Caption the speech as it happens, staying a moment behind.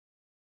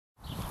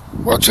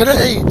Well,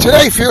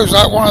 today feels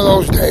like one of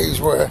those days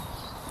where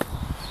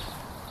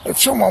if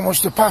someone was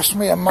to pass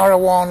me a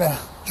marijuana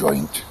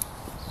joint,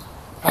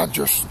 I'd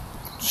just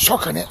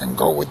suck on it and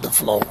go with the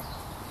flow.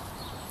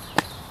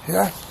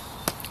 Yeah,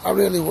 I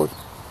really would.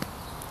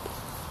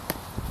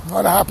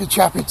 Not a happy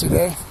chappy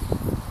today.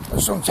 But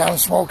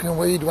sometimes smoking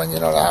weed when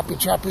you're not a happy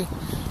chappy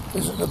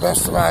isn't the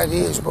best of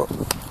ideas, but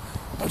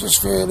I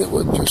just feel it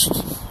would just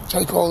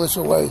take all this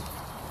away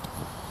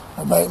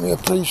and make me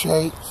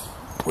appreciate,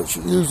 which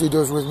it usually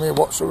does with me,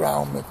 what's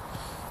around me,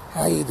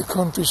 i.e. the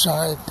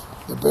countryside,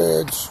 the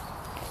birds,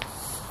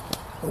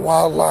 the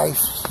wildlife.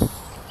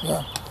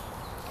 Yeah,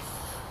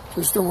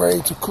 just a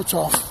way to cut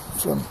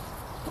off from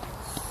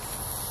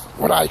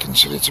what I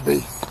consider to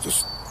be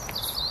just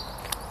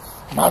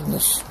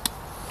madness.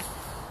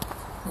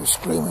 They're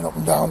screaming up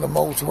and down the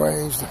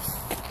motorways,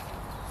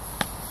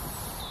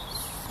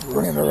 they're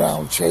running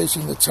around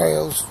chasing the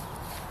tails.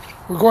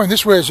 We're going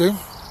this way, Zoo.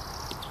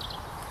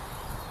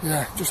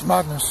 Yeah, just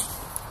madness.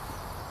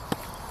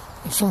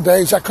 And some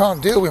days I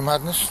can't deal with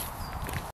madness.